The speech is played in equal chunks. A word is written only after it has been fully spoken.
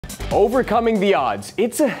Overcoming the odds,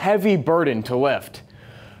 it's a heavy burden to lift.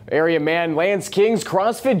 Area man Lance King's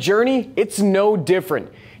CrossFit journey, it's no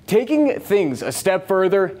different. Taking things a step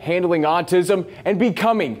further, handling autism, and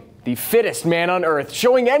becoming the fittest man on earth,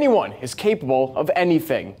 showing anyone is capable of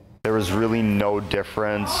anything. There was really no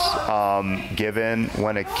difference given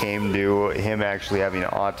when it came to him actually having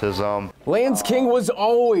autism. Lance King was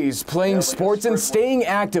always playing sports and staying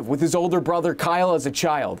active with his older brother Kyle as a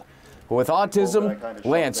child. But with autism,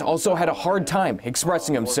 Lance also had a hard time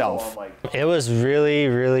expressing himself. It was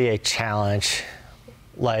really a challenge,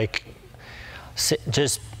 like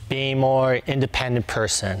just being more independent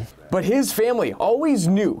person. But his family always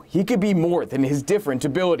knew he could be more than his different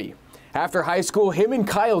ability. After high school, him and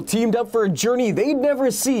Kyle teamed up for a journey they'd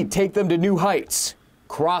never see take them to new heights: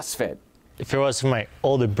 CrossFit. If it was for my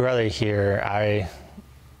older brother here, I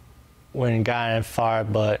wouldn't have gotten far,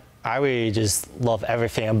 but I really just love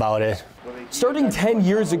everything about it. Starting 10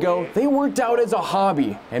 years ago, they worked out as a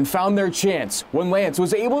hobby and found their chance when Lance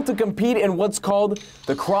was able to compete in what's called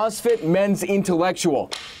the CrossFit Men's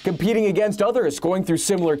Intellectual, competing against others going through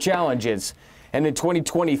similar challenges. And in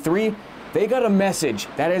 2023, they got a message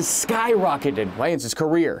that has skyrocketed Lance's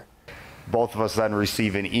career. Both of us then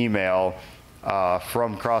receive an email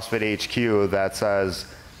from CrossFit HQ that says,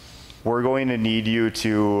 we're going to need you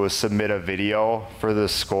to submit a video for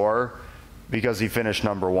this score because he finished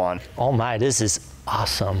 #1. Oh my, this is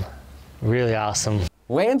awesome. Really awesome.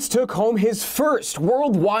 Lance took home his first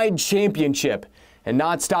worldwide championship. And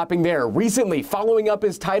not stopping there, recently following up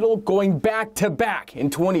his title, going back-to-back in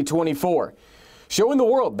 2024. Showing the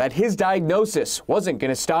world that his diagnosis wasn't going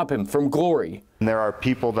to stop him from glory. And there are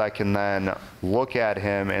people that can then look at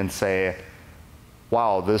him and say,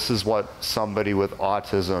 wow, this is what somebody with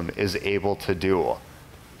autism is able to do.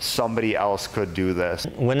 Somebody else could do this.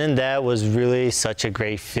 Winning that was really such a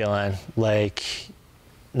great feeling. Like,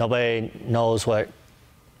 nobody knows what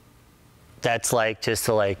that's like, just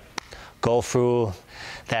to go through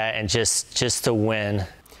that and just to win.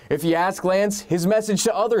 If you ask Lance, his message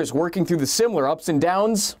to others working through the similar ups and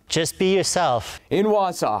downs: just be yourself. In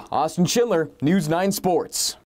Wausau, Austin Schindler, News 9 Sports.